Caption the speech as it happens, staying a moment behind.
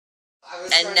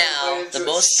And now, the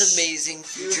most amazing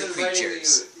future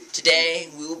creatures. Today,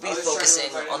 we will be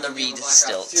focusing on the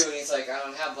Reedstilt. And he's like, I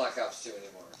don't have Black Ops 2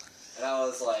 anymore. And I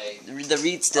was like... The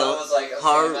Reedstilt,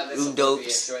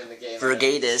 Harudops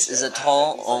virgatus, is a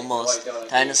tall, almost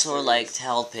dinosaur-like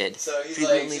talpid,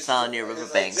 frequently found near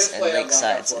riverbanks and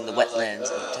lakesides in the wetlands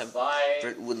of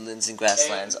temperate woodlands and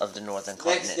grasslands of the northern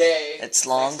continent. Its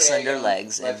long, slender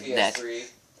legs and neck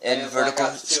and vertical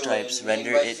stripes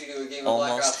render it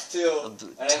almost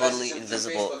totally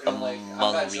invisible among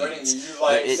reeds,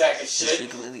 where it is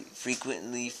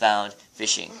frequently found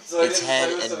fishing. Its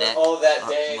head and neck are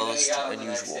most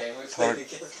unusual.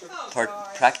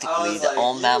 Practically,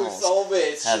 all mammals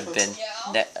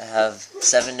have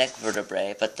 7 neck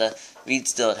vertebrae, but the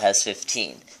Reedstilt has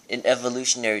 15. In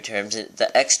evolutionary terms, the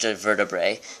extra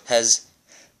vertebrae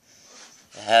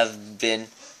have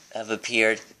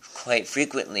appeared quite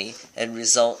frequently and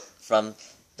result from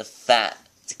the fact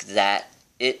that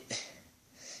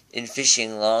in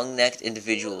fishing, long-necked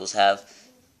individuals have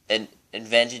an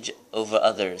advantage over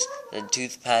others. The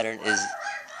tooth pattern is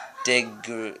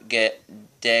degenerate.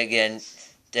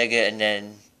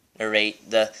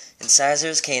 The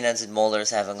incisors, canines, and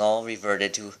molars having all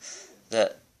reverted to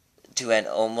an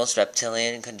almost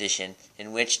reptilian condition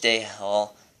in which they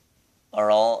are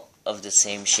all of the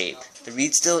same shape. The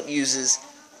Reedstilt uses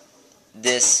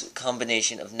this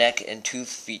combination of neck and tooth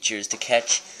features to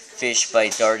catch fish by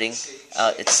darting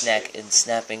out its neck and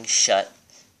snapping shut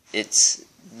its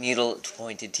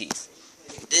needle-pointed teeth.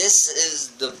 This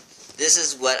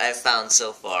is what I've found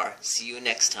so far. See you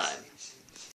next time.